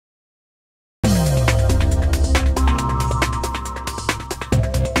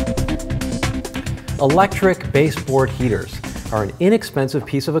Electric baseboard heaters are an inexpensive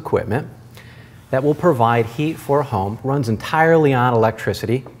piece of equipment that will provide heat for a home, runs entirely on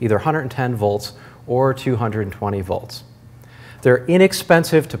electricity, either 110 volts or 220 volts. They're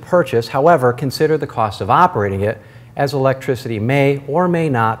inexpensive to purchase, however, consider the cost of operating it, as electricity may or may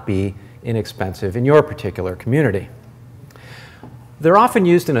not be inexpensive in your particular community. They're often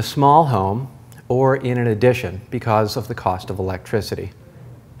used in a small home or in an addition because of the cost of electricity.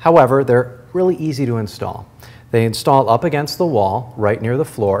 However, they're really easy to install. They install up against the wall, right near the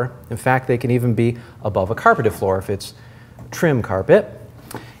floor. In fact, they can even be above a carpeted floor if it's trim carpet.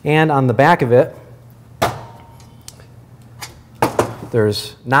 And on the back of it,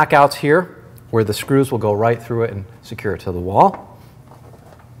 there's knockouts here where the screws will go right through it and secure it to the wall.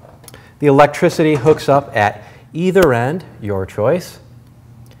 The electricity hooks up at either end, your choice.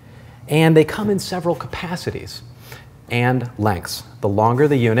 And they come in several capacities and lengths. The longer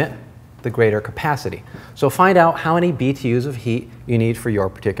the unit, the greater capacity. So find out how many BTUs of heat you need for your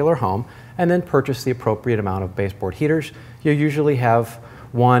particular home and then purchase the appropriate amount of baseboard heaters. You usually have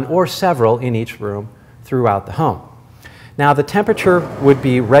one or several in each room throughout the home. Now the temperature would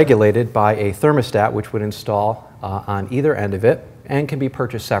be regulated by a thermostat which would install on either end of it and can be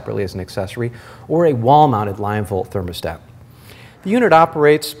purchased separately as an accessory, or a wall-mounted line volt thermostat. The unit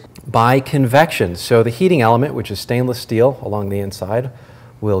operates by convection, so the heating element, which is stainless steel along the inside,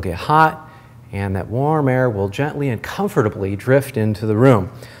 will get hot, and that warm air will gently and comfortably drift into the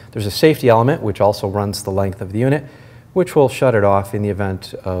room. There's a safety element, which also runs the length of the unit, which will shut it off in the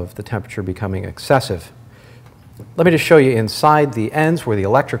event of the temperature becoming excessive. Let me just show you inside the ends where the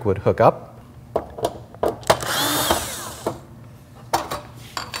electric would hook up.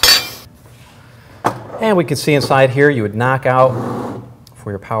 And we can see inside here you would knock out for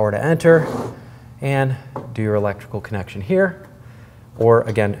your power to enter and do your electrical connection here, or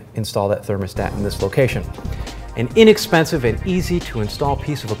again install that thermostat in this location. An inexpensive and easy to install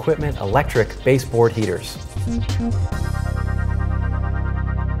piece of equipment, electric baseboard heaters.